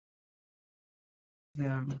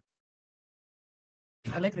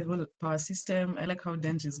I like the whole power system. I like how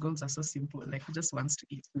Denji's goals are so simple. Like he just wants to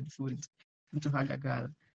eat good food and to hug a girl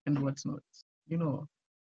and whatnot. You know.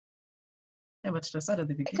 Yeah, but it was sad at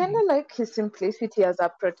the I kind beginning. of like his simplicity as a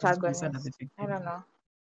It was really sad at the protagonist. I don't beginning. know.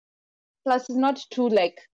 Plus, he's not too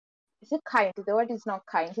like. Is it kind? The word is not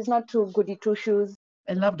kind. He's not too goody two shoes.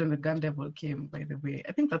 I loved when the gun devil came, by the way.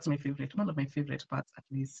 I think that's my favorite, one of my favorite parts at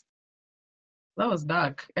least. That was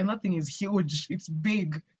dark. And that thing is huge. It's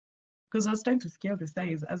big. Because I was trying to scale the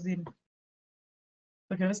size, as in,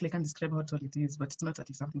 okay, honestly, I can't describe how tall it is, but it's not that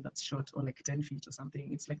it's something that's short or like 10 feet or something.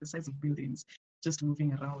 It's like the size of buildings, just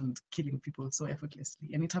moving around, killing people so effortlessly.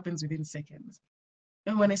 And it happens within seconds.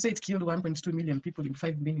 And when I say it killed 1.2 million people in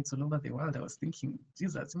 5 minutes all over the world, I was thinking,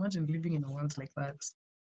 Jesus, imagine living in a world like that,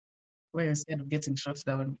 where you're scared of getting shot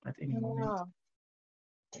down at any moment.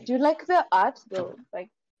 Yeah. Do you like the art though? Like,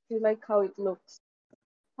 do you like how it looks?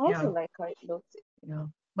 I Yeah, also like how it looks. yeah.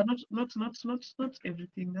 But not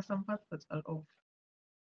everything. There's some parts that are off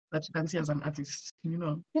that you can see as an artist, you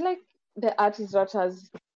know. I feel like the art is not as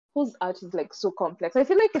whose art is like so complex. I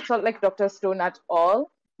feel like it's not like Dr. Stone at all,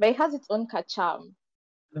 but it has its own charm.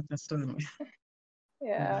 That's the story.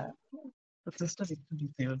 Yeah. Yeah. That's the story too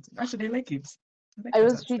detailed. Actually, I like it. I like I that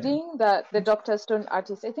was art style. reading that the Dr. Stone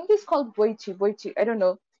artist, I think he's called Boichi, I don't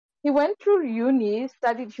know. He went through uni,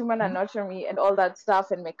 studied human Mhm. anatomy and all that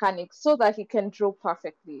stuff and mechanics so that he can draw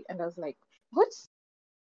perfectly. And I was like, what's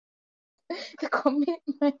the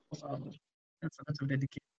commitment? Wow. That's a lot of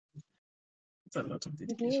dedication. It's a lot of It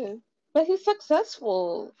dedication. is. But he's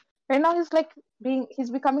successful. Right now he's like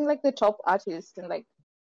he's becoming like the top artist in like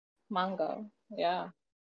manga. Yeah.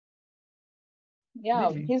 Yeah.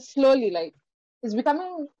 Really? He's slowly like he's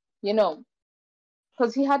becoming, you know,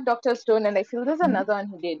 because he had Dr. Stone and I feel there's Mhm. another one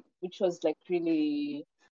he did, which was like really,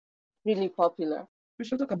 really popular. We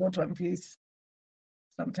should talk about One Piece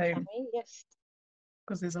sometime Anime, yes.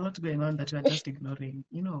 because there's a lot going on that we're just ignoring,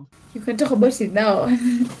 you know. You can talk about it now.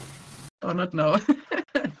 Or not now.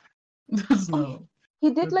 Not Oh, now. he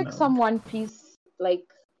did Not like now. some One Piece, like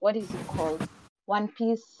what is it called? One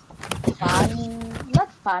Piece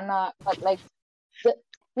not fan art, but like the,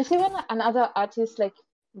 you see when another artist like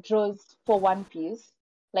draws for One Piece,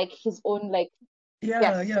 like his own like Yeah,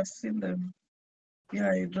 yes, yeah, I've seen them.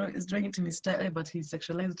 Yeah, he's drawing it in his style, but he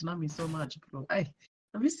sexualized Nami so much, bro.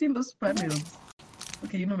 Have you seen those panels?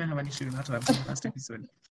 Okay, you know me, I have an issue with that one from the first episode.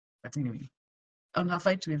 But anyway, on her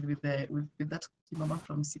fight with that mama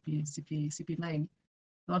from CP9,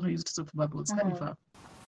 the one who used soap bubbles, Mhm. Khalifa.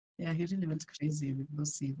 Yeah, he really went crazy with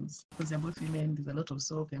those scenes because they're both women. There's a lot of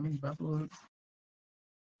soap. There are many bubbles.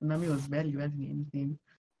 Nami was barely wearing anything.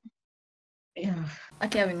 Yeah,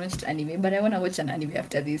 Okay, I haven't watched anime, but I want to watch an anime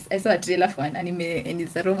after this. I saw a trailer for an anime, and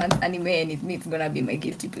it's a romance anime, and it's gonna be my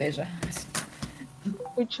guilty pleasure.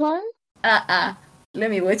 Which one? Let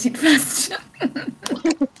me watch it first.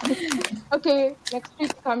 Okay, next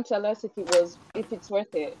week come tell us if it's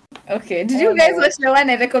worth it. Okay, did I you wanna guys watch watch. the one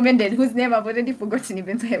I recommended, whose name I've already forgotten,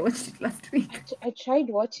 even though I watched it last week? I tried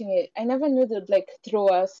watching it. I never knew they'd like throw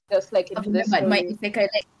us just like I've into the remembered my story. isekai,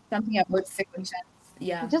 like something about second chance. He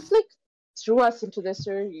Yeah. just like threw us into the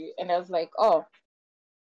story, and I was like, oh,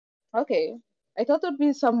 okay. I thought it'd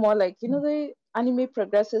be some more like the anime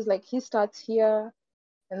progresses like he starts here,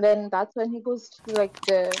 and then that's when he goes to like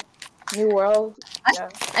the new world. I, Yeah.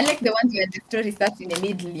 I like the ones where the story starts in the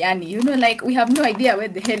middle, Yani. You know, like we have no idea where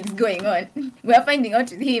the hell is going on. We are finding out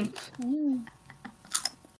with him. Mm.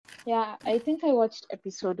 Yeah, I think I watched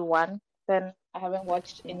episode 1. Then I haven't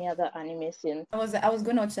watched any other anime since. I was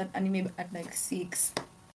gonna watch that anime at like 6,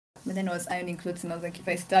 but then I was ironing clothes and I was like, if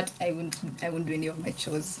I start, I won't do any of my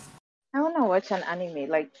chores. I wanna watch an anime.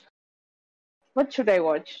 Like, what should I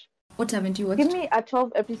watch? What haven't you Give watched? me a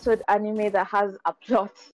 12-episode anime that has a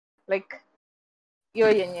plot. Like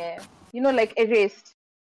Yoyenye. Like Erased.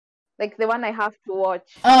 Like the one I have to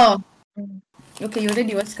watch. Oh, okay. You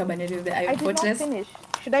already watched Cabaneri of the I Iron did not Fortress. finish.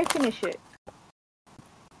 Should I finish it?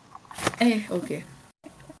 Okay.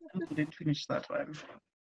 I didn't finish that one.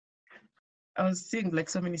 I was seeing like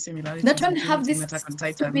so many similarities That one between have it and this Attack on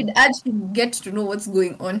Titan. stupid urge to get to know what's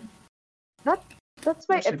going on. That's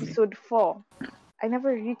by Actually, episode 4. I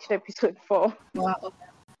never reached episode 4. Wow.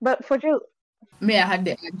 But for real, Me, I had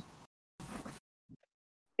the urge.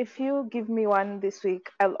 if you give me one this week,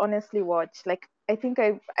 I'll honestly watch. Like I think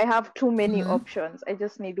I have too many options. I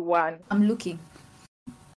just need one. I'm looking.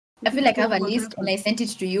 I feel like I have a list and I sent it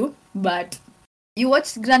to you, but you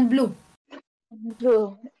watched Grand Blue.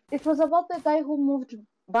 Blue. It was about the guy who moved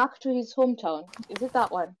back to his hometown. Is it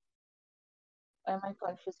that one? Or am I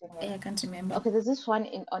confusing it? I can't remember. Okay, there's this one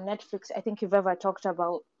on Netflix. I think you've ever talked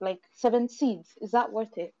about, like, Seven Seeds. Is that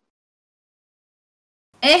worth it?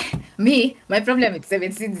 My problem with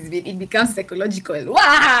Seven Seeds is it becomes psychological.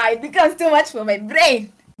 Wow, it becomes too much for my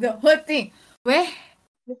brain. The whole thing. Where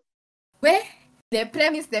the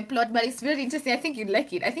premise, the plot, but it's very interesting. I think you'd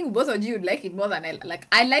like it. I think both of you would like it more than I like.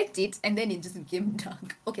 I liked it, and then it just became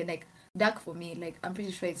dark. Okay, like dark for me. Like I'm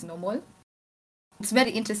pretty sure it's normal. It's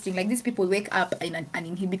very interesting. Like these people wake up in an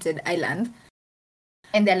uninhabited island,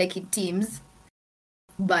 and they're like in teams,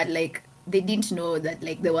 but like they didn't know that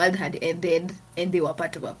like the world had ended, and they were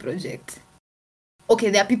part of a project. Okay,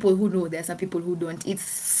 there are people who know. There are some people who don't. It's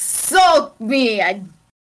so weird.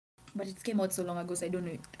 But it came out so long ago, so I don't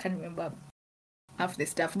know. I can't remember half the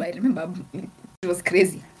stuff, but I remember it was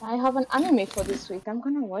crazy. I have an anime for this week. I'm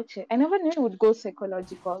gonna watch it. I never knew it would go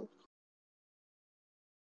psychological.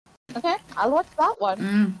 Okay, I'll watch that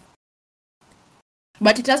one.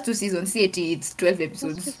 But it has 2 seasons. CAT, it's 12 Just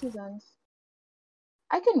episodes. 2 seasons.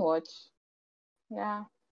 I can watch. Yeah.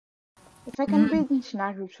 If I can binge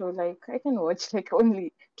Naruto, like I can watch like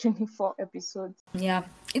only 24 episodes. Yeah,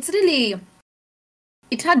 it's really.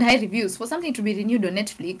 It had high reviews for something to be renewed on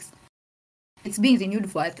Netflix. It's being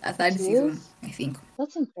renewed for a third season, I think.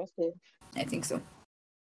 That's impressive. I think so.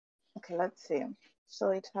 Okay, let's see. So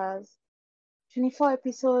it has 24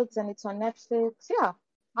 episodes and it's on Netflix. Yeah,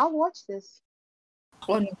 I'll watch this.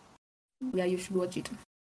 Oh, no. Yeah, you should watch it.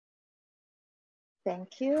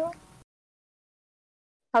 Thank you.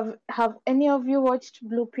 Have any of you watched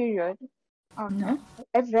Blue Period? Okay. No.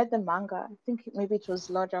 I've read the manga. I think maybe it was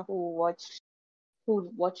Laura who watched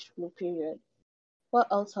Blue Period. What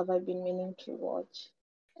else have I been meaning to watch?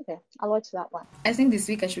 Okay, I'll watch that one. I think this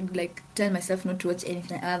week I should like tell myself not to watch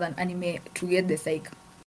anything other than anime to get the psych.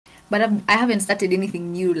 But I haven't started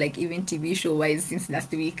anything new, like even TV show wise, since last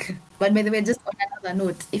week. But by the way, just on another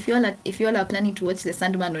note, if you all are planning to watch The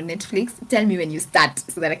Sandman on Netflix, tell me when you start,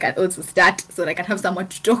 so that I can also start, so that I can have someone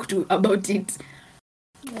to talk to about it.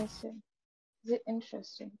 Yes, is it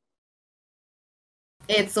interesting?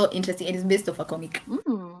 It's so interesting. It is based off a comic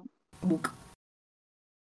book,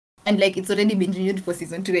 and like it's already been renewed for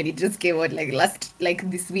season 2, and it just came out like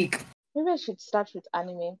this week. Maybe I should start with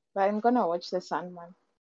anime, but I'm gonna watch The Sandman.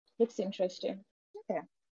 Looks interesting. Okay.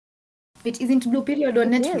 It isn't Blue Period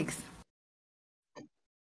on It Netflix. is.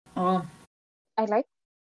 Oh, I like.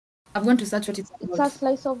 I'm going to search what it's about. It's a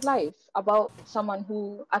slice of life about someone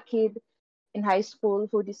a kid in high school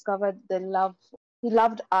who discovered he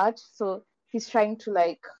loved art, so he's trying to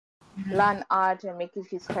like learn art and make it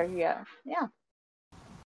his career. Yeah.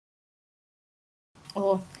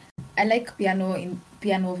 Oh, I like Piano in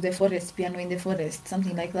the Forest,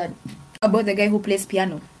 something like that. About the guy who plays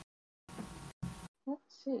piano.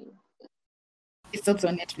 Let's see. It's also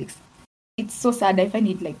on Netflix. It's so sad. I find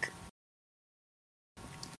it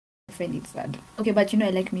sad. Okay, but I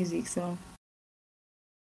like music, so.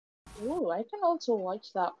 Oh, I can also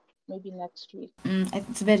watch that maybe next week.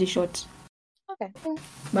 It's very short. Okay.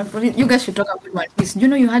 But for it, you guys should talk about One Piece.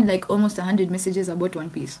 You you had like almost 100 messages about One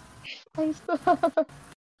Piece. I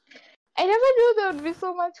never knew there would be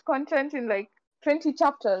so much content in like 20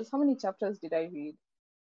 chapters. How many chapters did I read?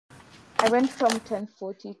 I went from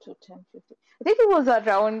 1040 to 1050. I think it was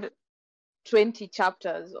around 20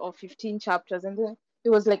 chapters or 15 chapters, and then it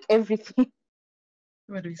was like everything.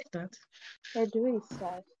 Where do we start? Where do we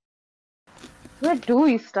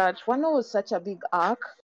start? Wano was such a big arc.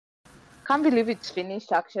 Can't believe it's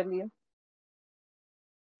finished actually.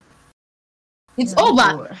 It's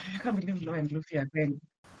over. I can't believe Lo and Luffy are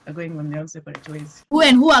going on their own separate ways.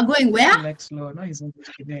 Who are going where? Like Lo. No, he's not going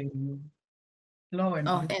to be there anymore. Lo and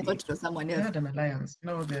Luffy. I thought it was someone else. They had an alliance.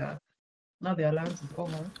 Now the alliance is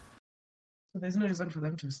over. So there's no reason for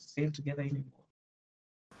them to sail together anymore.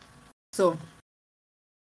 So,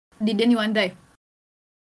 did anyone die?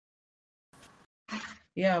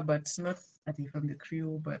 Yeah, but not from the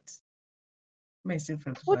crew, but myself.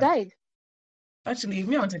 Who died? Actually,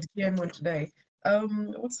 me, I wanted Kiemon to die.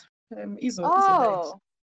 What's Izo? Oh,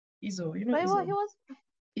 Izo, Izo. He was.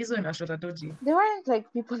 Izo and Ashota Doji. They weren't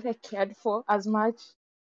like people I cared for as much.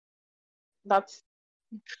 That's.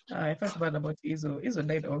 I felt bad about Izo. Izo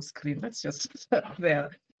died off screen. That's just there.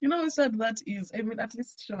 How sad that is. I mean, at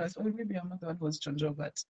least show us. Or maybe I'm not the one who was Chonjo,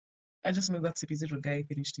 but I just know that CP0 guy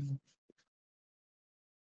finished him.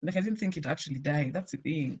 Like, I didn't think he'd actually die. That's the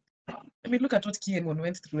thing. I mean, look at what Kiemon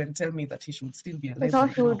went through and tell me that he should still be alive. I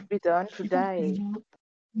thought he would be the one to die.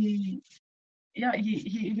 He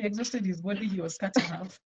exhausted his body. He was cut in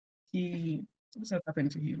half. What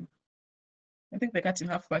happened to him? I think the cut in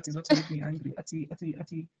half part is what made me angry. They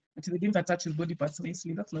didn't attach his body parts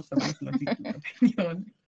nicely. That's not some nice logic, in my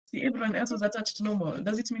opinion. See, everyone else was attached normal.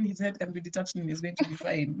 Does it mean his head can be detached and he's going to be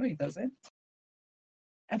fine? No, it doesn't.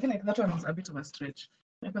 I feel like that one was a bit of a stretch.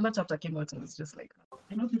 Like when that chapter came out, I was just like,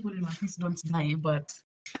 I know people in One Piece don't die, but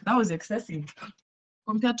that was excessive.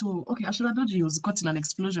 Compared to, okay, Ashuradoji was caught in an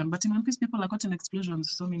explosion, but in One Piece, people are caught in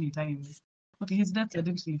explosions so many times. Okay, his death, I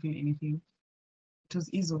didn't really feel anything. It was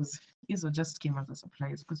Izzo's. Izzo just came as a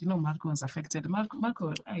surprise because, Marco was affected.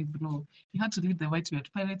 Marco, I don't know, he had to lead the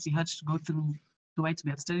Whitebeard pirates. He had to go through the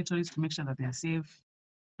Whitebeard's territories to make sure that they are safe.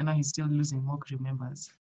 And now he's still losing more crew members.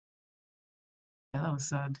 Yeah, that was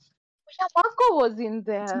sad. Yeah, Marco was in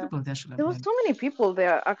Some there. people there should have There was died. so many people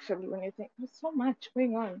there, actually, when you think. There's so much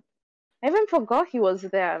going on. I even forgot he was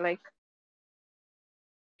there. Like,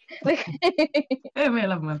 Hey, I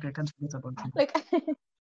love Marco. I can't forget about him. like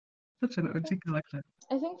Such an OG character.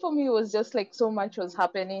 I think for me, it was just like so much was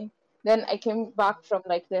happening. Then I came back from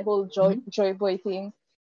like the whole Joy Boy thing,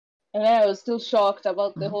 and then I was still shocked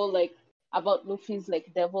about the whole like about Luffy's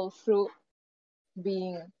like devil fruit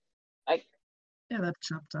being like Yeah, that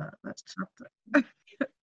chapter. Chapter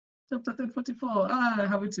 1044. I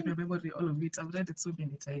have it in my memory, all of it. I've read it so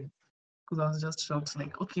many times because I was just shocked.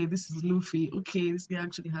 Like, okay, this is Luffy. Okay, this guy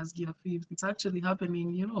actually has Gear 5. It's actually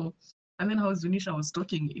happening. And then how Zunisha was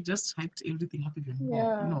talking, it just hyped everything up even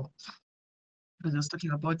more. Because he was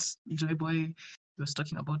talking about Joy Boy. He was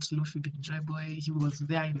talking about Luffy being Joy Boy. He was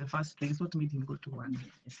there in the first place. What made him go to one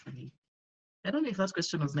yesterday? I don't know if that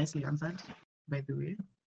question was nicely answered, by the way.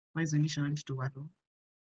 Why Zunisha went to Wano?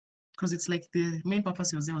 Because it's like the main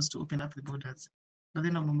purpose he was there was to open up the borders. But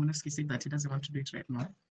then Momonosuke said that he doesn't want to do it right now.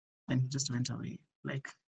 And he just went away. Like,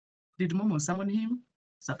 did Momo summon him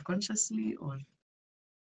subconsciously, or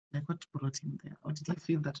like what brought him there? Or did he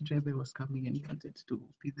feel that Joy was coming and he wanted to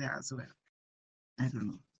be there as well? I don't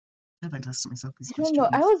know. I haven't asked myself these I don't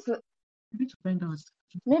questions. know. I was I need to find out.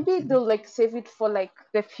 maybe they'll like save it for like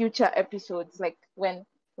the future episodes, like when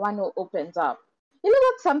Wano opens up.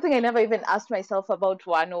 That's something I never even asked myself about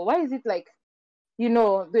Wano. Why is it like,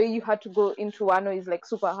 the way you had to go into Wano is like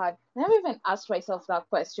super hard? I never even asked myself that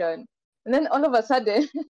question. And then all of a sudden,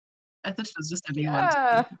 I thought it was just a new one.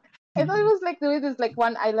 yeah, I thought it was like the way there's like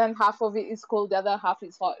one island, half of it is cold, the other half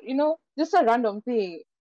is hot. Just a random thing.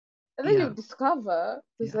 And then you discover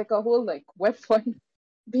there's like a whole like weapon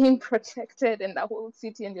being protected in the whole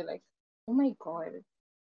city, and you're like, oh my god.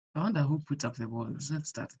 I wonder who put up the walls. Let's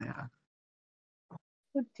start there.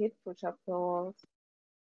 Who did put up the walls?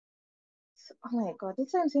 Oh my god,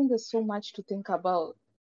 that's why I'm saying there's so much to think about.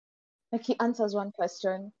 Like he answers one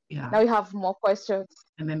question. Yeah. Now we have more questions.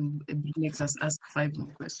 And then it makes us ask 5 more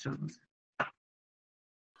questions.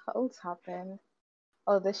 What else happened?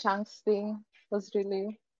 Oh, the Shanks thing was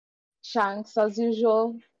really Shanks as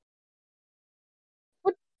usual.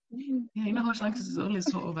 What? Yeah, you know how Shanks is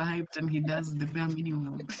always so overhyped and he does the bare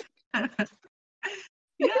minimum.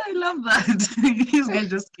 Yeah, I love that. This guy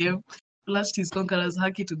just came, flashed his conqueror's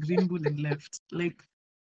haki to Green Bull and left. Like,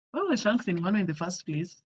 where was Shanks in Wano in the first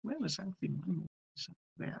place? Where was Shanks in Wano?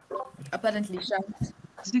 Where? Apparently, Shanks.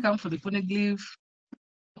 Did he come for the poneglyph?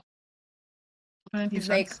 Apparently, He's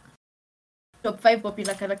like top 5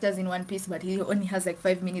 popular characters in One Piece, but he only has like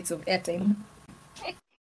 5 minutes of airtime.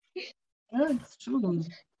 Yeah, it's true.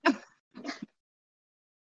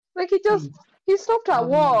 Like he stopped a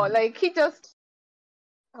war. Like he just,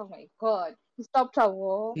 oh my god, he stopped a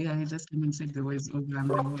war. Yeah, he just came and said the war is over and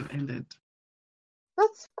the war ended.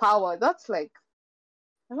 That's power. That's like,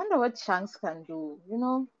 I wonder what Shanks can do.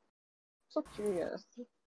 So curious.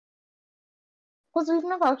 Because we've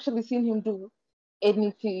never actually seen him do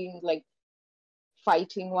anything like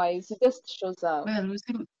fighting wise. He just shows up. Well,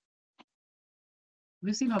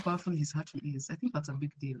 we've seen how powerful his haki is. I think that's a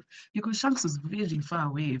big deal. Because Shanks was very far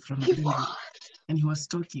away from Green Bull and he was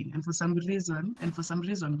talking. And for some reason,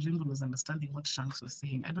 Green Bull was understanding what Shanks was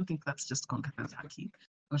saying. I don't think that's just Conqueror's haki.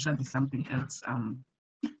 Or should be something else.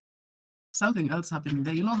 Something else happening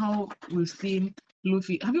there. You know how we've seen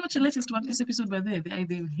Luffy. Have you watched the latest One Piece episode by there?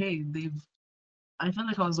 I felt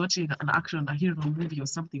like I was watching a hero movie or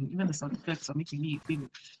something. Even the sound effects are making me feel,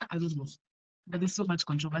 I don't know. But there's so much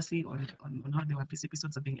controversy on how the One Piece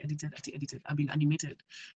episodes are being are being animated,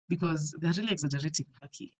 because they're really exaggerating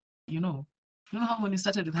haki. You know how when you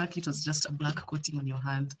started with haki, it was just a black coating on your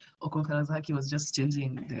hand, or Conqueror's haki was just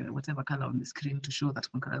changing the whatever color on the screen to show that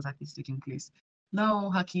Conqueror's haki is taking place.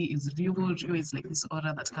 Now haki is real. Ryo is like this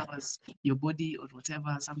aura that covers your body or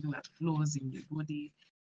whatever, something that flows in your body.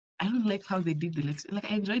 I don't like how they did the like.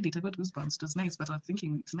 I enjoyed it. I got goosebumps. It was nice, but I was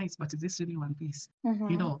thinking it's nice, but is this really One Piece? Mm-hmm.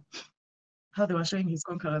 how they were showing his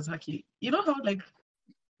conqueror's haki. You know how like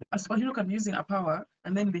a superhero can be using a power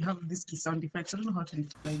and then they have this key sound effects. I don't know how to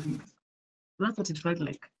describe it. That's what it felt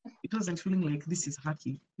like. It wasn't feeling like this is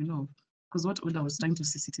haki, you know, because what Oda was trying to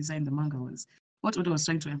sensitize in the manga was what Oda was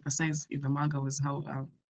trying to emphasize in the manga was how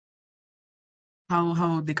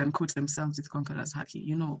they can coat themselves with conqueror's haki,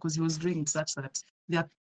 you know, because he was doing it such that they are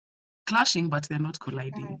clashing but they're not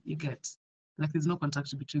colliding. You get like there's no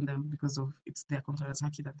contact between them because of it's their conqueror's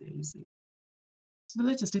haki that they're using. So the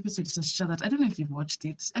latest episode is just that I don't know if you've watched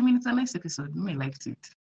it. I mean, it's a nice episode. I liked it,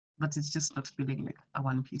 but it's just not feeling like a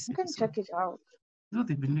One Piece You can episode. check it out. Though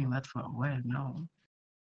they've been doing that for a while now.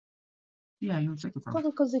 Yeah, you'll check it out.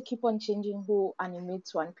 Probably because they keep on changing who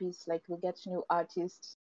animates One Piece. Like they get new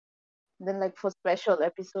artists. Then like for special There's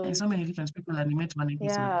episodes, so many different people animate one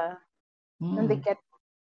episode. yeah. Then they get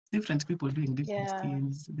Different people doing different Yeah.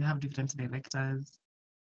 things. They have different directors.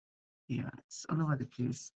 Yeah, it's all over the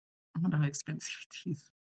place. I wonder how expensive it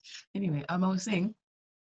is. Anyway, I was saying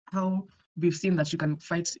how we've seen that you can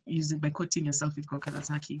fight using by coating yourself with Conqueror's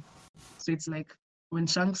haki. So it's like when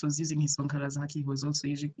Shanks was using his Conqueror's haki, he was also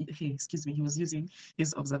using he was using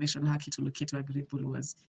his observation haki to locate where Great Bull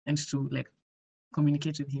was and to like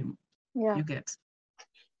communicate with him. yeah. You get.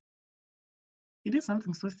 He did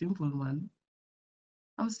something so simple, man.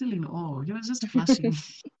 I'm still in awe. He was just flashing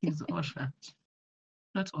his aura.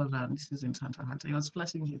 Not aura, this isn't Hunter x Hunter. He was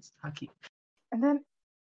flashing his haki. And then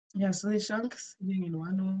Yeah, so the Shanks being in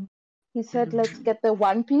Wano. he said, "Let's get the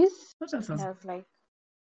One Piece." What else And was I was like,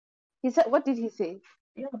 he said, what did he say?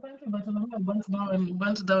 Yeah, apparently Barcelona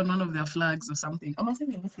burnt down one of their flags or something. I'm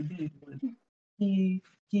assuming what he did was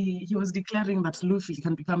he was declaring that Luffy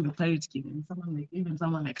can become the pirate king, and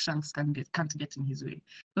someone like Shanks can't get in his way.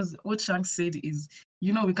 Because what Shanks said is,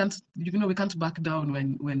 we can't back down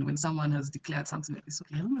when someone has declared something like this.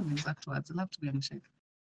 Okay, I don't know the exact words. I'll have to go and check.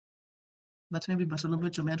 But maybe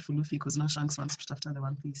Barcelona made for Luffy because now Shanks wants to after the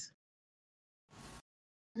One Piece.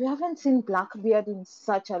 We haven't seen Blackbeard in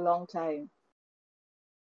such a long time.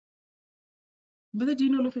 But do you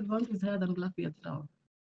know Luffy's rank is higher than Blackbeard now?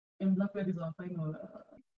 And Blackbeard is our final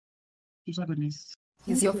protagonist.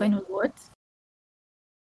 Is your final what?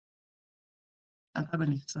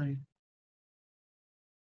 Antagonist, sorry.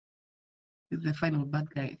 Is the final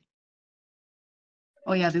bad guy.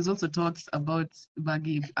 Oh yeah, there's also talks about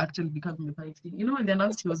Baggy actually becoming the pirate king. When they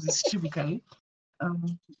announced he was this Shibukai,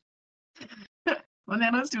 when they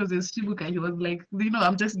announced he was a Shibukai, he was like,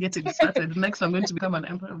 I'm just getting started. Next, I'm going to become an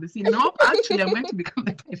emperor of the sea. No, actually, I'm going to become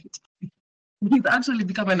the pirate king. He's actually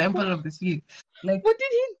become an emperor of the sea. Like, what did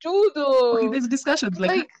he do though? Okay, there's discussions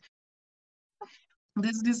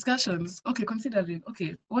there's discussions. Okay, considering,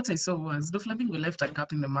 what I saw was Doflamingo left a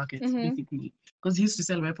gap in the market, basically, because he used to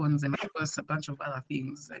sell weapons and of course a bunch of other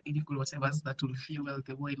things, like illegal whatever, that will fuel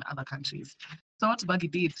the war in other countries. So what Baggy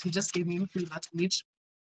did, he just came in, filled that niche,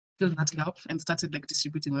 filled that gap, and started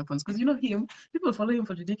distributing weapons. Because him, people follow him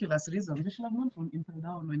for ridiculous reasons. They should have known from inside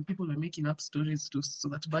down when people were making up stories so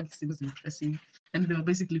that Baggy seems impressive, and they were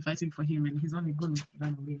basically fighting for him, and he's only going to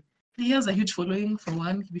run away. He has a huge following. For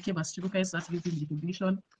one, he became a Shibukai, started getting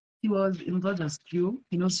recognition. He was in Roger's crew.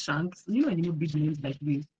 He knows Shanks. When big names like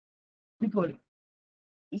this, people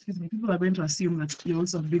are going to assume that you're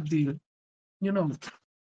also a big deal.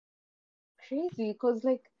 Crazy, because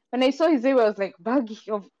when I saw his name, I was like, Baggy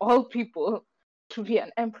of all people to be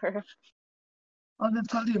an emperor. Oh, they've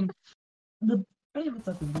called him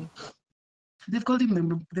They've called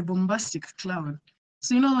him the bombastic cloud.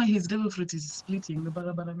 So why his devil fruit is splitting the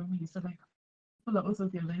Barabara memory. So people are also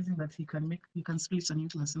theorizing that he can split a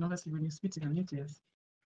nucleus, and obviously when you're splitting a nucleus.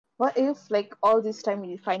 What if all this time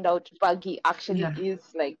you find out Baggy actually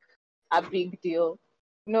is a big deal?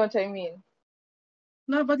 You know what I mean?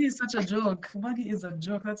 No, Baggy is such a joke. Baggy is a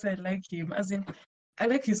joke. That's why I like him. As in, I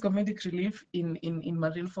like his comedic relief in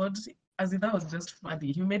Marineford. As in, that was just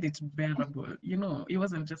funny. He made it bearable. It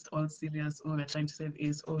wasn't just all serious. Oh, we're trying to save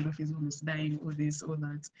Ace. Oh, Luffy's almost dying. Oh, this, oh,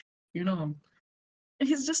 that.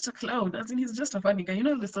 He's just a clown. As in, he's just a funny guy.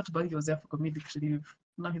 They thought Baggy was there for comedic relief.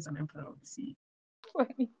 Now he's an emperor of the sea.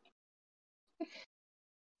 Funny. I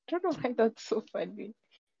don't know why that's so funny.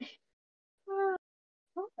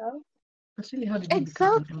 But really, how did he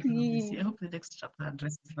become an emperor of the sea? I hope the next chapter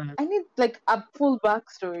addresses that. I need a full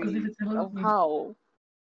backstory of how.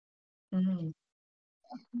 Mm-hmm.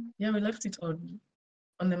 Yeah, we left it on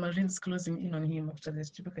the Marines closing in on him after the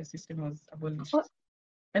Shibukai system was abolished. What?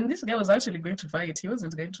 And this guy was actually going to fight. He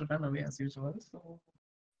wasn't going to run away as usual. So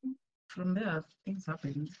from there, things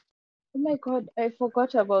happened. Oh my god, I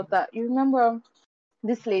forgot about that. You remember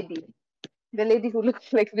this lady? The lady who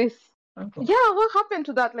looks like this? Uncle. Yeah, what happened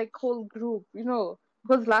to that whole group?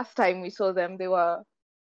 Because last time we saw them, they were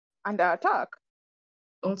under attack.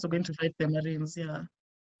 Also going to fight the Marines, yeah.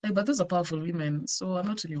 Like, but those are powerful women, so I'm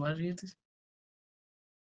not really worried.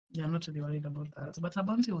 Yeah, I'm not really worried about that. But her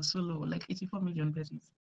bounty was so low, like 84 million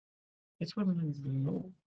berries. 84 million is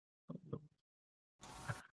low. Low.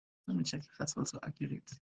 Let me check if that's also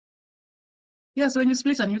accurate. Yeah, so when you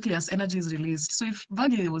split a nucleus, energy is released. So if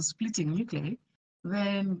Baggy was splitting nuclei,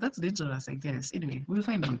 then that's dangerous, I guess. Anyway, we'll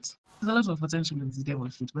find out. There's a lot of potential in his devil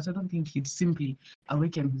fruit, but I don't think he'd simply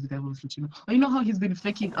awaken his devil fruit, you know. Or you know how he's been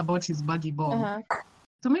faking about his Baggy bomb?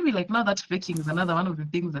 So maybe like now that faking is another one of the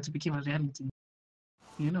things that became a reality,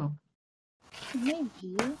 you know.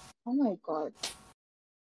 Maybe. Oh my god.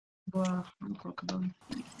 Wow,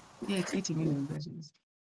 yeah, it's 80 million versions.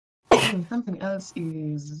 Something else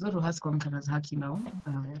is Zoro has Conqueror's haki now.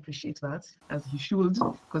 I appreciate that, as he should,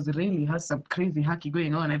 because Rayleigh has some crazy haki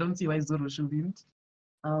going on. I don't see why Zoro shouldn't.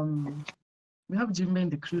 We have Jinbe in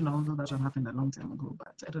the crew now, although that one happened a long time ago,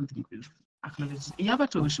 but I don't think we've acknowledged.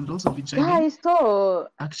 Yamato should also be joining. Guys, so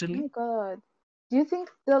actually. Oh my god. Do you think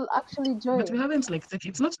they'll actually join? But we haven't like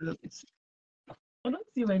it's not. I don't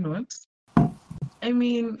see why not. I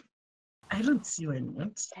mean, I don't see why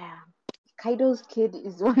not. Damn. Kaido's kid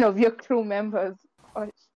is one of your crew members. Gosh.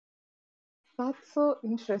 That's so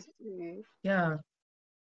interesting. Yeah.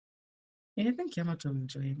 Yeah, I think Yamato will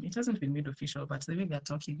join. It hasn't been made official, but the way they're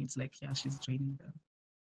talking, it's like, yeah, she's joining them.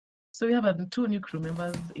 So we have 2 new crew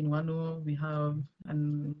members in Wano. We have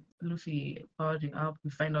Luffy powering up. We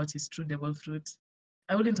find out his true devil fruit.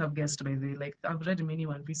 I wouldn't have guessed, by the way. Like, I've read many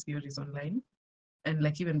One Piece theories online. And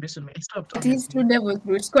like even based on I stopped. But he's true devil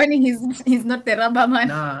fruit. Kwani he's not the rubber man.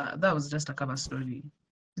 Nah, that was just a cover story.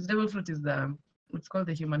 His devil fruit is it's called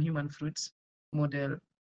the human fruit model.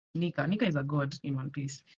 Nika is a god in One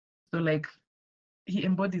Piece. So like he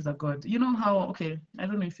embodies a god. You know how, okay, I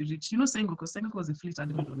don't know if you reach, you know Sengoku was a fleet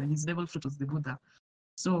admiral and his devil fruit was the Buddha.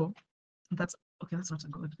 So that's not a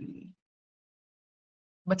god really.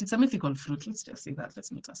 But it's a mythical fruit. Let's just say that.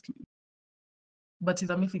 Let's not ask him. But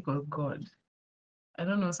he's a mythical god. I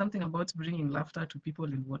don't know, something about bringing laughter to people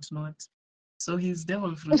and whatnot. So his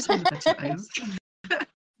devil fruit, look at your eyes.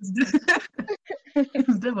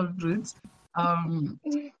 His devil fruit. I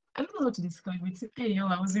don't know how to describe it. Hey, yo,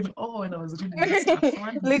 I was in awe when I was reading this stuff.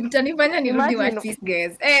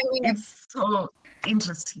 It's so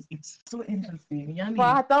interesting. It's so interesting. Yani,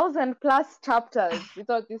 for 1,000+ chapters, we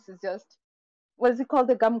thought this is just, what is it called?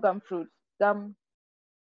 The gum fruit. Gum.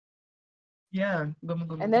 Yeah.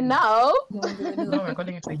 And then now we're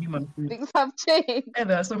calling it a human fruit. things have changed. And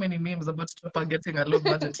there are so many memes about Chopper getting a low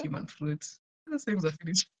budget human fruit. Those things are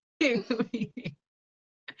finishing me.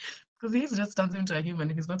 Because he just turns into a human.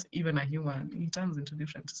 He's not even a human. He turns into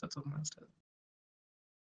different sorts of monsters.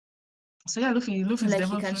 So yeah, Luffy's Like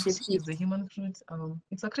devil fruit is the human fruit.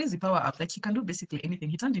 It's a crazy power up. Like he can do basically anything.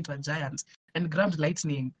 He turned into a giant and grabbed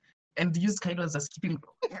lightning and used Kaido as a skipping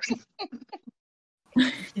rope.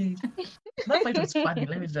 That fight was funny.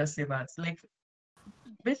 Let me just say that. Like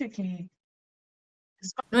basically.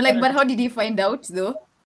 No, like, but how did he find out though?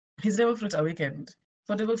 His devil fruit awakened.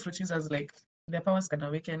 For devil fruit users, like their powers can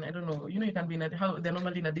awaken. I don't know. You know, you can be how they're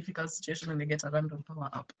normally in a difficult situation and they get a random power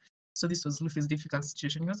up. So this was Luffy's difficult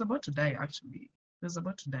situation. He was about to die, actually. He was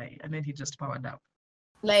about to die, and then he just powered up.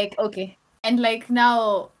 Like, okay. And like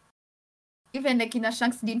now, even like in a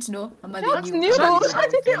Shanks didn't know. Shanks knew.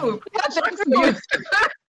 Shanks knew.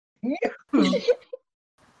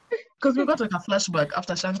 Because we got like a flashback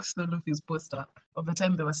after Shanks stole Luffy's poster of the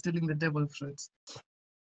time they were stealing the devil fruit.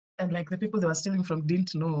 And like the people they were stealing from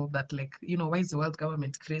didn't know that, like, you know, why is the world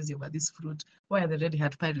government crazy over this fruit? Why are the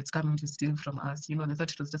red-haired pirates coming to steal from us? You know, they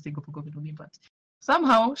thought it was just a gopu but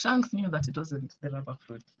somehow Shanks knew that it wasn't the rubber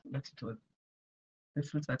fruit, that it was the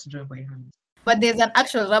fruit that drove by hand. But there's an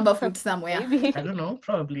actual rubber fruit somewhere. Maybe. I don't know,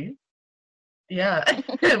 probably. Yeah,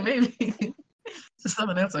 maybe. So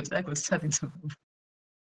someone else would like was starting to.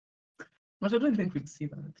 But I don't think we'd see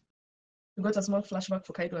that. We got a small flashback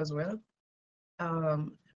for Kaido as well.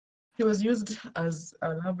 He was used as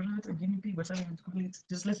a laboratory, a guinea pig, whatever you call it.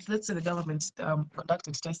 Just let's say the government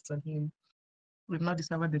conducted tests on him. We've now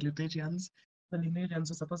discovered the Lunarians. The Lunarians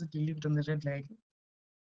who supposedly lived on the Red Line.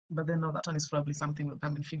 But then now that one is probably something we'll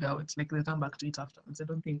come and figure out. Like they'll come back to it afterwards. I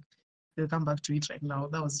don't think they'll come back to it right now.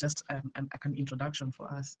 That was just an introduction for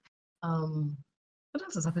us. What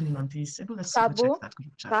else is happening in One Piece? Let's check that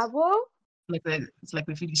group chat. Sabo? It's like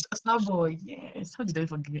we finished. Sabo, yes. How did I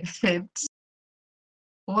forget?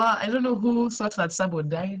 Well, I don't know who thought that Sabo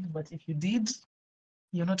died, but if you did,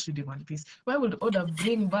 you're not reading One Piece. Why would Oda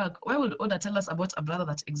tell us about a brother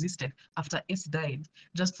that existed after Ace died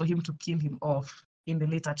just for him to kill him off? in the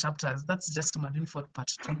later chapters. That's just Marineford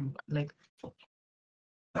Part 2. Like,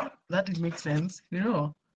 that did make sense, you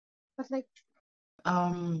know. But like,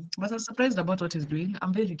 But I'm surprised about what he's doing.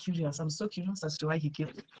 I'm very curious. I'm so curious as to why he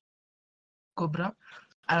killed Cobra.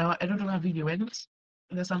 I don't know how he went.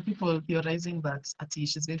 There's some people theorizing that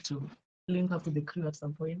Atish is going to link up with the crew at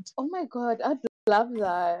some point. oh my God, I'd love I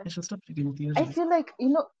that. should stop reading theories. I feel like,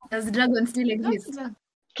 Does the dragon still exist?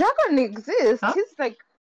 Dragon exists. Huh?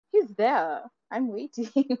 He's there. I'm waiting.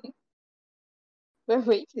 We're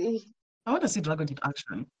waiting. I want to see Dragon in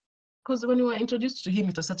action. Because when we were introduced to him,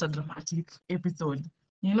 it was such a dramatic episode.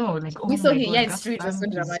 You know, like, oh We saw my him. God, Yeah, it's true. It was so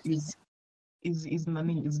Gaston dramatic. is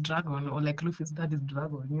Nani is Dragon, or like Luffy's dad is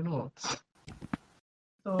Dragon, you know.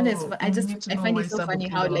 So And I we need to know find why it so Sabo funny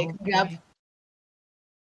killed how our like homeboy.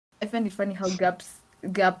 I find it funny how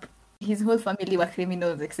Gap, his whole family were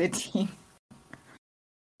criminals except him.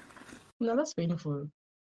 No, that's painful.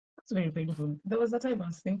 That's very painful. There was a time I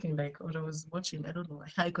was thinking, like, or I was watching, I don't know,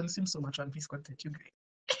 I consume so much One Piece content, you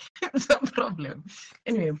guys. It's a problem.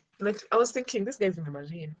 Anyway, like, I was thinking, this guy's in the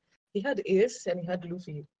marine. He had Ace and he had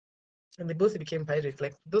Luffy, and they both became pirates.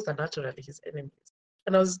 Like, those are naturally his enemies.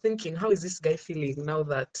 And I was thinking, how is this guy feeling now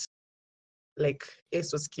that, like,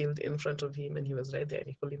 Ace was killed in front of him and he was right there and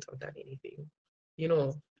he couldn't have done anything? You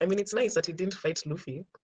know, I mean, it's nice that he didn't fight Luffy,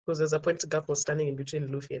 because there's a point Gap was standing in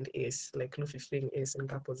between Luffy and Ace, like Luffy freeing Ace and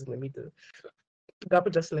Gap was in the middle. Gap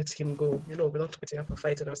just let him go, you know, without putting up a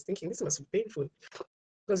fight. And I was thinking, this must be painful,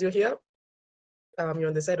 because you're here, you're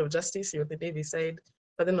on the side of justice, you're on the Navy side,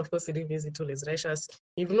 but then of course the Navy is the tool is righteous.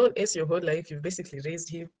 You've known Ace your whole life, you've basically raised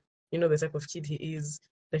him, you know the type of kid he is.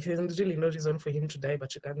 Like, there's really no reason for him to die,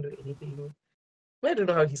 but you can't do anything. I don't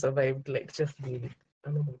know how he survived, like, just being a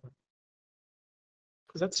normal man.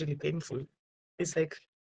 Because that's really painful. It's like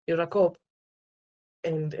you're a cop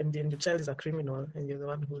and then the child is a criminal and you're the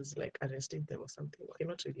one who's like arresting them or something. Okay,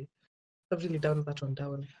 not really. I've really done that one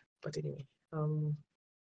down. But anyway,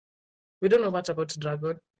 we don't know much about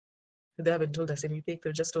Dragon. They haven't told us anything.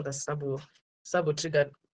 They just told us Sabo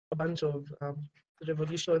triggered a bunch of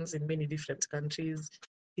revolutions in many different countries.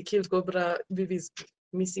 He killed Cobra. Vivi's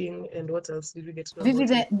missing, and what else did we get to know Vivi,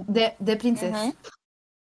 about him? the princess. Mhm.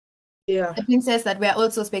 The princess that we're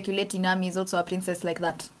also speculating Nami is also a princess like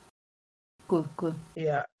that. Cool.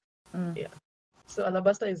 Yeah. So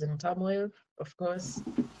Alabasta is in turmoil, of course.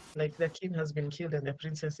 Like, their king has been killed and their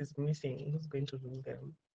princess is missing. Who's going to rule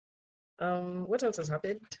them? What else has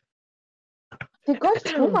happened? They got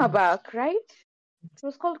Kuma back, right? It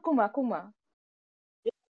was called Kuma.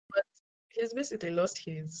 But he's basically lost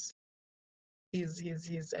his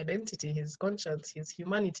identity, his conscience, his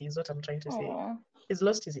humanity is what I'm trying to say. Aw. He's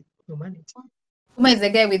lost his humanity. Kuma is the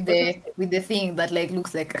guy with the thing that like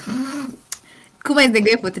looks like Kuma is the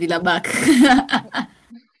guy for Thriller Back.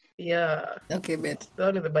 Yeah. Okay, bet. The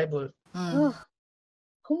one in the Bible. Ugh.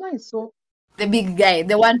 Kuma is so. The big guy,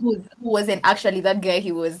 the one who wasn't actually that guy,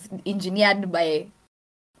 he was engineered by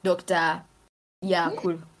Dr. Yeah,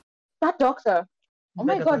 cool. That doctor. Oh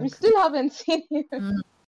my God, we Vegapunk. still haven't seen him. Mm.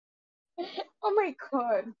 Oh my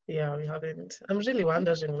God. Yeah, we haven't. I'm really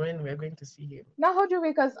wondering when we're going to see him. Now how do you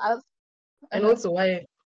make us ask? And also why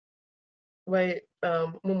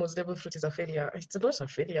Momo's devil fruit is a failure. It's not a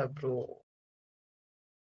failure, bro.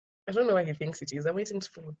 I don't know why he thinks it is. I'm waiting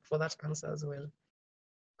for that answer as well.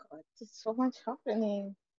 God, there's so much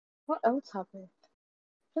happening. What else happened? I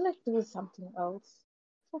feel like there was something else.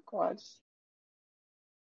 Oh God.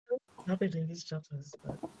 What happened in these chapters?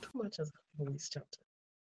 But too much has happened in this chapter.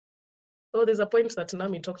 Oh, there's a point that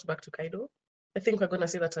Nami talked back to Kaido. I think we're gonna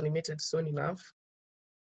see that animated soon enough,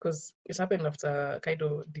 because it happened after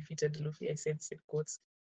Kaido defeated Luffy. I said quotes,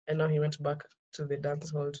 and now he went back to the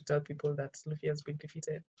dance hall to tell people that Luffy has been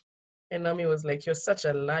defeated. And Nami was like, "You're such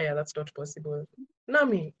a liar. That's not possible."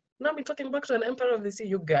 Nami talking back to an emperor of the sea.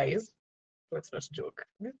 You guys, let's not joke.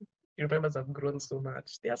 Your members have grown so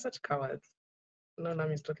much. They are such cowards. Now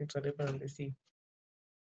Nami's talking to an emperor of the sea.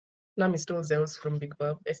 Nami stole Zeus from Big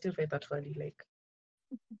Bob. I still find that funny. Like,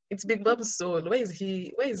 it's Big Bob's soul. Why is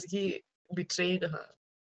he betrayed her?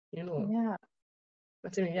 You know. Yeah.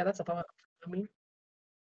 But anyway, yeah, that's a power for me.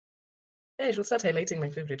 Yeah, I should start highlighting my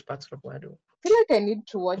favorite parts from Wado. I feel like I need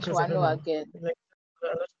to watch Because I don't Wano know. again. Like, a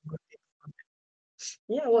lot of good things.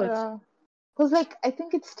 Yeah, what? Yeah. Because like I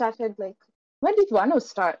think it started like when did Wano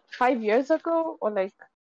start? 5 years ago or like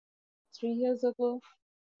 3 years ago?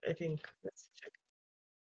 I think. Let's check.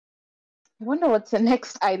 I wonder what's the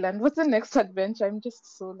next island? What's the next adventure? I'm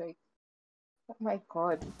just so like, oh my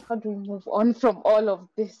God, how do we move on from all of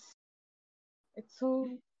this? It's so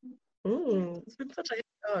It's been such a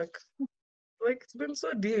heavy arc. Like, it's been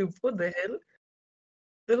so deep. What the hell?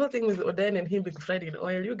 The whole thing with Oden and him being fried in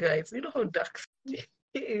oil, you guys, you know how dark he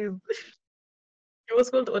is. It was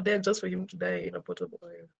called Oden just for him to die in a pot of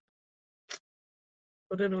oil.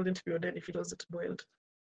 Oden wouldn't be Oden if it wasn't boiled.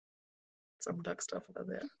 Some dark stuff over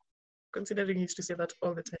there. Considering he used to say that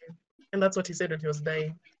all the time. And that's what he said when he was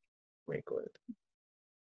dying. My God.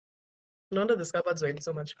 No wonder the scabbards were in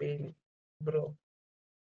so much pain. Bro.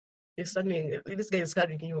 You're standing, this guy is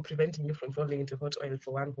carrying you, preventing you from falling into hot oil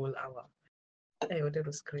for 1 whole hour. Hey, that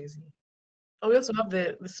was crazy. Oh, we also have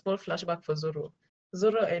the small flashback for Zoro.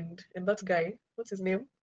 Zoro and that guy, what's his name?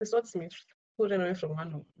 The swordsmith who ran away from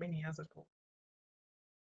Wano many years ago.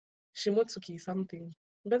 Shimotsuki something.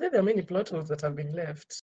 But then there are many plot holes that have been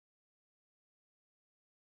left.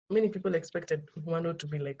 Many people expected Wano to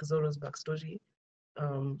be like Zoro's backstory.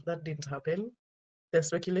 That didn't happen. There's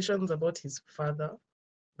speculations about his father.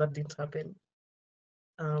 That didn't happen.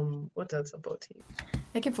 What else about him?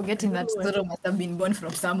 I keep forgetting I that don't know, Zoro must have been born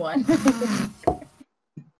from someone.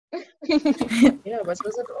 Yeah, but he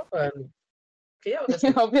was an orphan. Okay, yeah,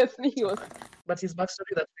 obviously. Obviously, he was. But his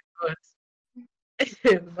backstory that we got,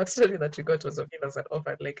 the backstory that we got was of him as an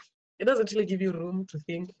orphan. Like, it doesn't really give you room to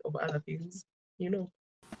think of other things, you know.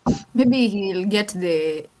 Maybe he'll get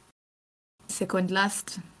the second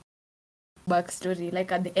last backstory,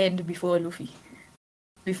 like at the end before Luffy.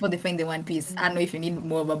 Before they find the One Piece. I don't know if you need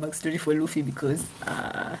more of a backstory for Luffy because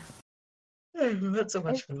Not so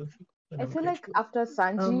much for Luffy. I feel like grateful. after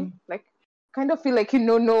Sanji, like, kind of feel like you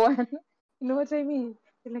know no one. You know what I mean?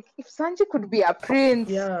 Like, if Sanji could be a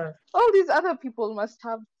prince, Yeah, all these other people must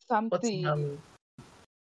have what's something. Nami?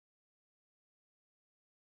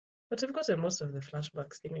 But we've gotten most of the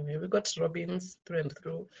flashbacks anyway. We got Robin's through and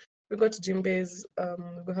through. We got Jinbe's,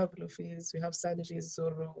 we have Luffy's, we have Sanji's,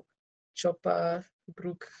 Zoro, Chopper,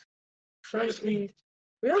 Brook. Frankly,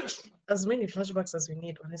 we have as many flashbacks as we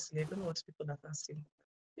need, honestly. I don't know what people are asking.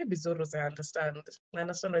 Maybe Zoro's, I understand. I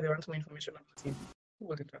understand why they want more information about him. Who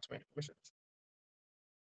wouldn't want more information?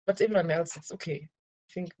 But everyone else, it's okay.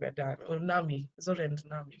 I think we're done. Or Nami, Zoro and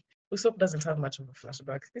Nami. Usopp doesn't have much of a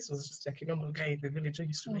flashback. This was just like a normal guy in the village who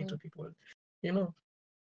used to lie to people, you know.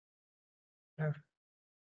 Yeah,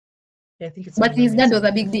 I think it's. but his dad was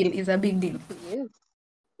a big deal. It's a big deal. He is.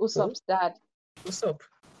 Usopp's dad. Usopp.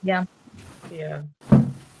 Yeah. Yeah.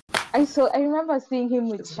 I remember seeing him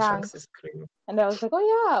with His Shanks, is crazy. and I was like, oh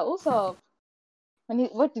yeah, Usopp. And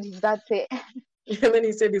what did his dad say? And then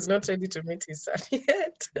he said he's not ready to meet his son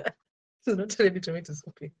yet. He's not ready to meet his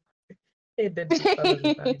puppy. Hey, dead father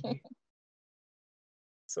in family.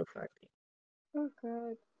 So funny. Oh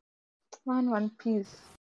god. Man, One Piece.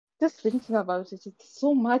 Just thinking about it, it's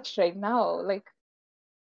so much right now. Like,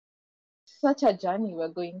 such a journey we're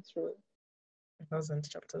going through. 1,000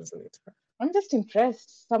 chapters later. I'm just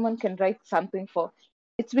impressed someone can write something for.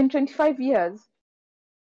 It's been 25 years.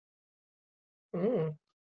 Mm.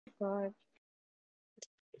 God.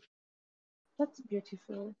 That's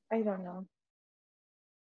beautiful. I don't know.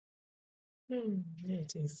 Yeah,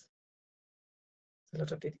 it is. It's a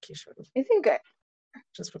lot of dedication. I think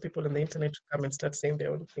Just for people on the internet to come and start saying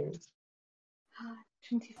their own things.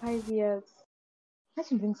 25 years.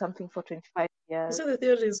 Imagine doing something for 25 years. So the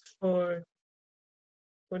theories for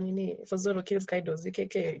Zoro kills Kaido's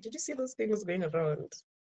ZKK. Did you see those things going around?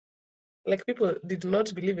 Like, people did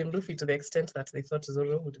not believe in Luffy to the extent that they thought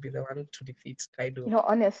Zoro would be the one to defeat Kaido. You know,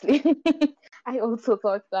 honestly, I also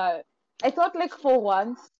thought that. I thought, like, for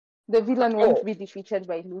once, the villain won't be defeated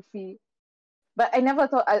by Luffy. But I never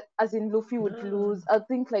thought, as in, Luffy would lose. I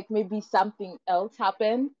think, like, maybe something else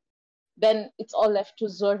happened. Then it's all left to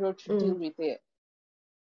Zoro to deal with it.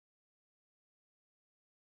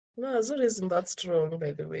 No, Zoro isn't that strong,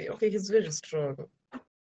 by the way. Okay, he's very strong.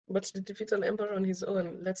 But to defeat an emperor on his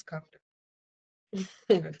own, let's calm down.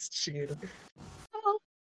 Let's chill. Well,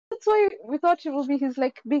 that's why we thought it would be his,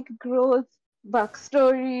 like, big growth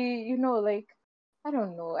backstory, you know, like, I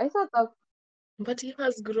don't know. I thought that. But he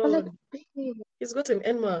has But, grown. like, big. He's got an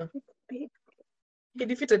Enma. Big. He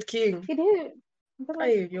defeated King. He did. But,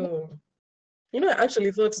 like, yo. You know, I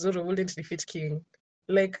actually thought Zoro wouldn't defeat King.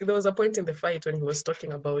 Like, there was a point in the fight when he was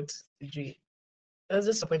talking about G. I was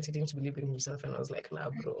just disappointed he didn't believe in himself, and I was like, nah,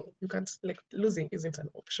 bro, you can't, like, losing isn't an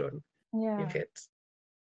option. yeah. You get.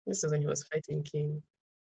 This is when he was fighting King.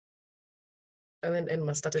 And then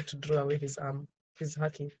Enma started to draw away his arm, his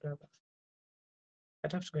haki brother.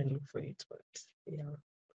 I'd have to go and look for it, but yeah.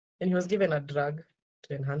 And he was given a drug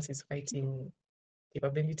to enhance his fighting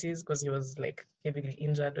capabilities because he was like heavily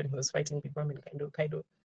injured when he was fighting Big Mom and Kaido.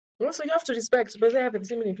 And also, you have to respect, but there have been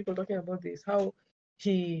so many people talking about this, how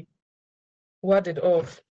he warded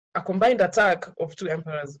off a combined attack of two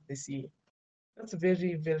emperors of the sea. That's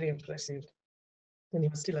very, very impressive. when he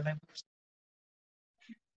was still alive.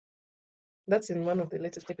 That's in one of the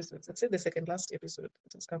latest episodes. I'd say the second last episode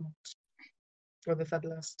that has come out. Or the third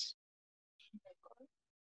last.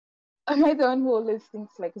 Am I the one who always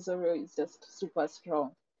thinks like Zoro is just super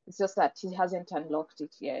strong? It's just that he hasn't unlocked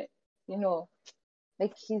it yet. You know,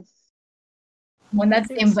 like he's On that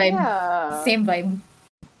same vibe. yeah. Same vibe.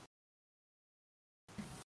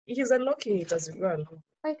 He's unlocking it as we go along.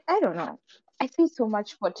 Like I don't know. I see so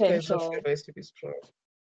much Guys not potential. sure to be strong.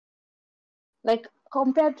 Like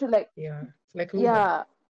compared to like Yeah. Like me. yeah,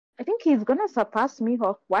 I think he's gonna surpass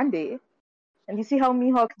Mihawk one day. And you see how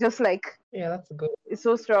Mihawk just like Yeah, that's good. is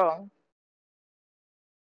so strong.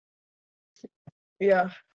 Yeah.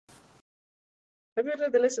 Have you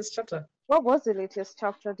read the latest chapter? What was the latest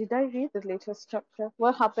chapter? Did I read the latest chapter?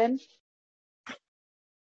 What happened?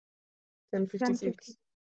 1056.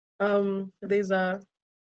 There's a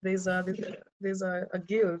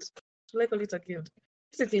guild. Should I call it a guild?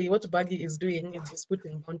 Basically, what Baggy is doing is just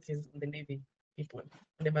putting bounties on the Navy people,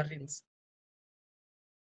 on the Marines.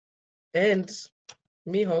 And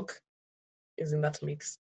Mihawk is in that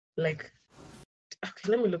mix. Like, okay,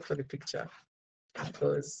 let me look for the picture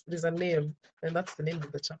because there's a name, and that's the name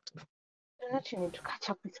of the chapter. I actually need to catch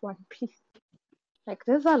up with One Piece. Like,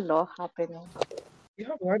 there's a lot happening. You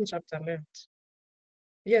have one chapter left.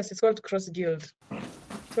 Yes, it's called Cross Guild.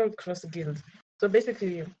 It's called Cross Guild. So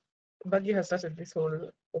basically, Baggy has started this whole,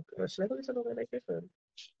 should I call it an organization?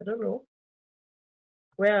 I don't know.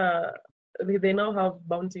 Where they now have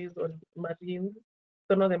bounties on Marines.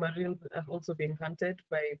 So now the Marines have also been hunted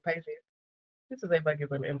by pirates. This is why Baggy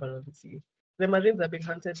is an emperor of the sea. The Marines are being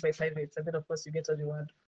hunted by pirates, and then of course you get a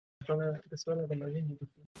reward from the stronger the Marine you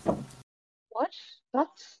defeat. What?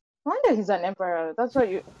 That's no wonder he's an emperor. That's what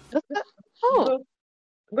you. Oh,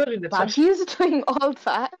 Go read the but chapter. he's doing all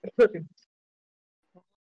that.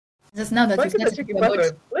 Just now that you Baggy is a started tricky talking about,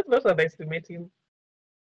 person. Let's not underestimate him.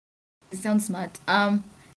 it sounds smart.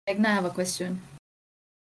 Like now I have a question.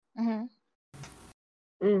 Mm-hmm.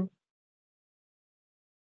 Mm.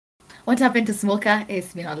 What happened to Smoker?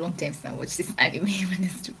 It's been a long time since I watched this anime.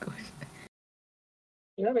 Honest to God.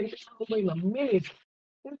 You haven't come in a minute.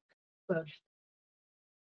 The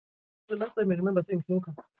last time I remember seeing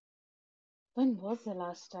Smoker. When was the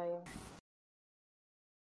last time?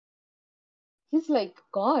 He's like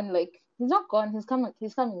gone. Like he's not gone. He's coming.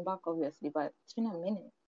 He's coming back, obviously. But it's been a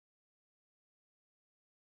minute.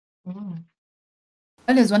 Mm.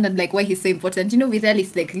 I always wondered like why he's so important. You know, we rarely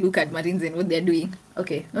like look at Marines and what they're doing.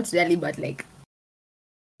 Okay, not rarely, but like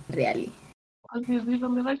rarely. Because he's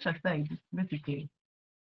on the right side, basically.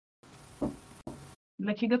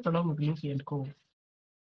 Like he gets along with Luffy and Cole.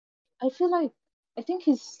 I feel like I think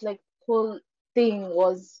his like whole thing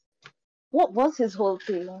was what was his whole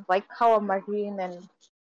thing? Like how a marine and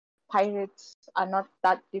pirates are not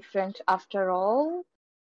that different after all.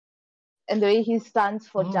 And the way he stands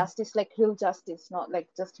for justice, like real justice, not like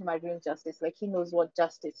just marine justice. Like he knows what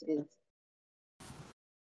justice is.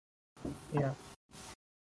 Yeah.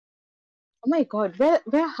 Oh my god,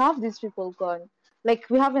 where have these people gone? Like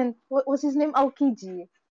we haven't what was his name? Aokiji.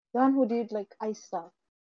 The one who did like ice stuff.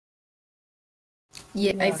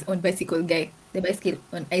 Yeah, Yeah. ice on bicycle guy. The bicycle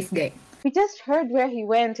on ice guy. We just heard where he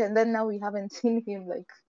went and then now we haven't seen him like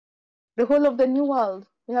the whole of the new world.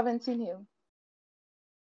 We haven't seen him.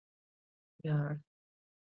 Yeah.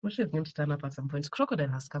 Which is going to turn up at some point. Crocodile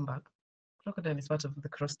has come back. Crocodile is part of the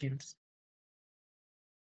cross guilds.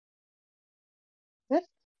 Yes.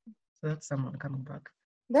 So that's someone coming back.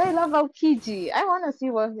 I love Aokiji. I want to see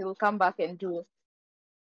what he'll come back and do.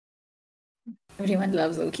 Everyone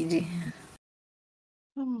loves Okiji.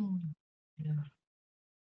 Yeah.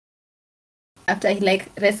 After he like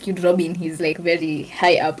rescued Robin, he's like very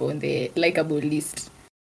high up on the likable list.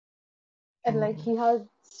 And like he has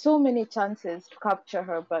so many chances to capture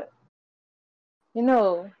her, but you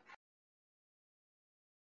know,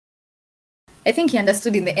 I think he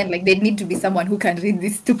understood in the end, like, there need to be someone who can read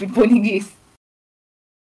this stupid poneglyphs.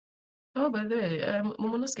 Oh, by the way,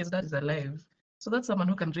 Momonosuke's dad is alive. So that's someone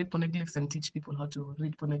who can read poneglyphs and teach people how to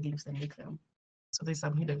read poneglyphs and make them. So there's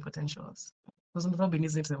some hidden potentials. Because Robin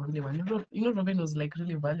isn't the only one. You know, Robin was like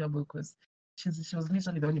really valuable because she was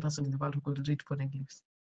literally the only person in the world who could read poneglyphs.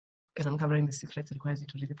 Because uncovering the secrets requires you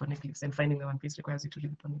to read the poneglyphs, and finding the One Piece requires you to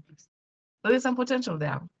read the poneglyphs. So there's some potential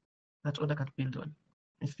there that Oda could build on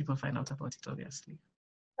if people find out about it, obviously.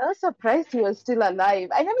 I was surprised he was still alive.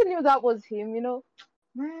 I never knew that was him, you know.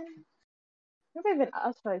 Man, never even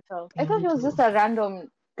asked myself. I Yeah, thought me he was too. just a random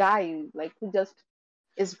guy, like who just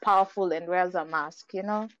is powerful and wears a mask, you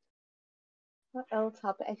know. What else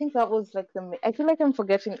happened? I think that was like I feel like I'm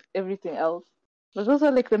forgetting everything else. But those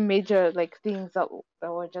are like the major like things that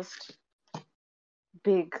were just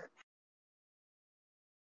big.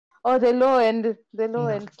 Oh, the low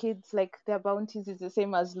Yeah. end kids, like their bounties is the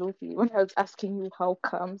same as Luffy. When I was asking you how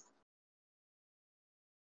comes,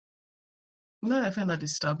 No, I find that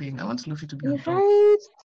disturbing. I want Luffy to be a you're dog. right.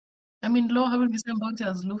 I mean, Law having the same bounty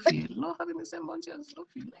as Luffy. Law having the same bounty as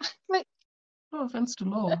Luffy. Like, Like no offense to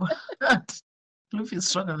Law, but Luffy is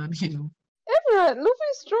stronger than him. everyone,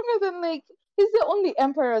 Luffy's stronger than like he's the only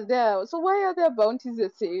emperor there. So why are their bounties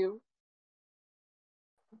the same?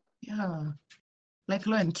 Yeah. Like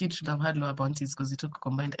Law and Kid should have had lower bounties because it took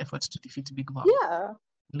combined effort to defeat Big Mom. Yeah.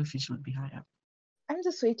 Luffy should be higher. I'm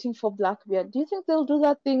just waiting for Blackbeard. Do you think they'll do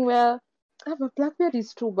that thing where but Blackbeard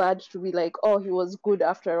is too bad to be like, oh, he was good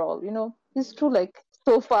after all, you know? He's too like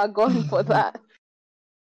so far gone for that.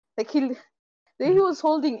 Like he was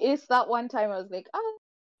holding Ace that one time. I was like,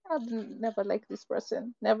 I'd never like this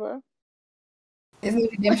person. Never. There's no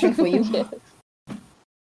redemption for you. Yes.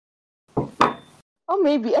 Or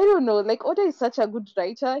maybe, I don't know. Like Oda is such a good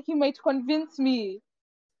writer. He might convince me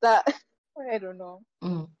that I don't know.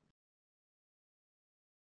 Mm.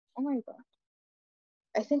 Oh my god.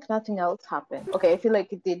 I think nothing else happened. Okay, I feel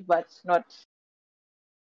like it did, but not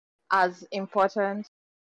as important.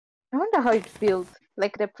 I wonder how it feels,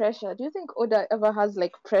 like the pressure. Do you think Oda ever has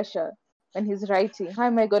like pressure when he's writing? How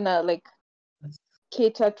am I gonna like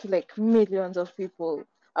cater to like millions of people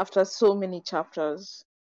after so many chapters?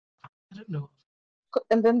 I don't know.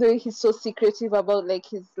 And then the way he's so secretive about like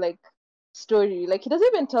his like story. Like he doesn't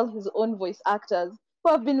even tell his own voice actors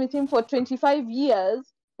who have been with him for 25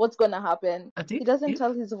 years what's gonna happen. I He think doesn't if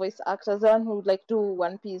tell his voice actors, the one who like do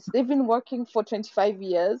One Piece. They've been working for 25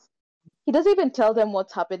 years. He doesn't even tell them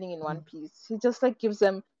what's happening in One Piece. He just like gives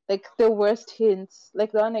them like the worst hints.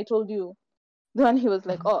 Like the one I told you. The one he was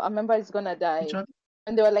like, oh, a member is gonna which die. one,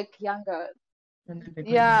 And they were like younger. and then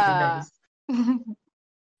everybody Yeah. dies.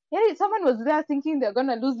 Yeah, someone was there thinking they're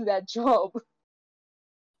gonna lose their job.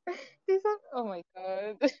 Oh my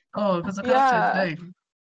god. Oh, because the character is Yeah. dying.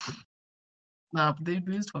 Nah, they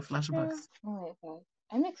do it for Yeah. flashbacks. Oh my god.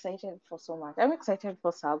 I'm excited for so much. I'm excited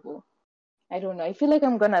for Sabo. I don't know. I feel like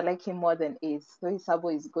I'm gonna like him more than Ace. The way Sabo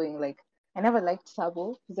is going, like I never liked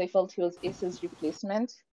Sabo because I felt he was Ace's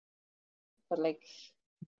replacement. But like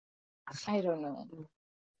I don't know.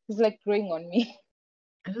 He's like growing on me.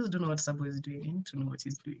 I just don't know what Sabo is doing. I need to know what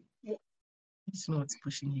he's doing. Yeah. I need to know what's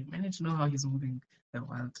pushing him. I need to know how he's moving the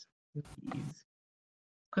world. What he is.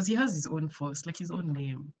 Because he has his own force, like his own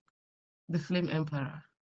name. The Flame Emperor.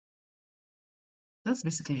 That's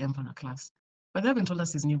basically Emperor class. But they haven't told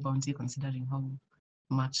us his new bounty considering how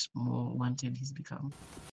much more wanted he's become.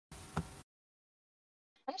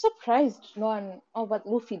 I'm surprised no one. Oh, but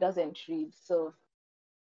Luffy doesn't read, so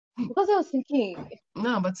because I was thinking,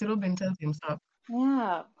 No, but Robin tells himself.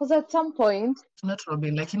 yeah, because at some point Not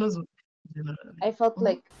Robin, like he knows generally. I felt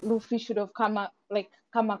like Luffy should have come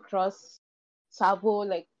across Sabo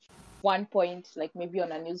like one point, like maybe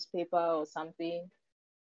on a newspaper or something.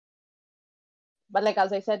 But like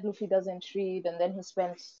as I said, Luffy doesn't read, and then he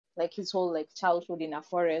spent like his whole like childhood in a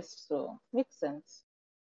forest, so makes sense.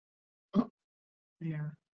 Yeah.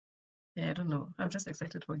 Yeah, I don't know. I'm just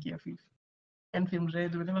excited for Gear 5. And Film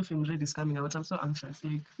Red, whenever Film Red is coming out, I'm so anxious.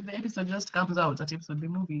 Like, if the episode just comes out, that episode, the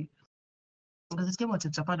movie, because it came out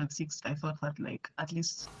in Japan at 6th, I thought that, like, at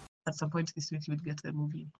least at some point this week, we'd get the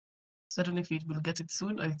movie. So I don't know if it will get it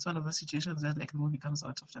soon, or it's one of those situations where, like, the movie comes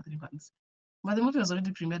out after 3 months. But the movie was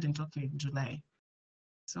already premiered in Tokyo in July.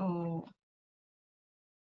 So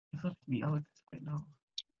I thought it'd be out right now.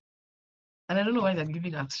 And I don't know why they're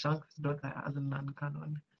giving us Shank's daughter as a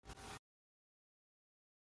non-canon.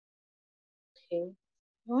 Okay, I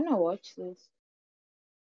wanna watch this.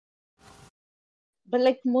 But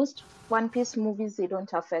like most One Piece movies, they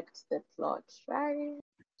don't affect the plot, right?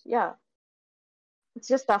 Yeah, it's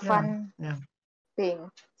just a Yeah, fun yeah. thing.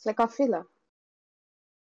 It's like a filler.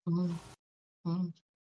 Mm-hmm. Mm-hmm.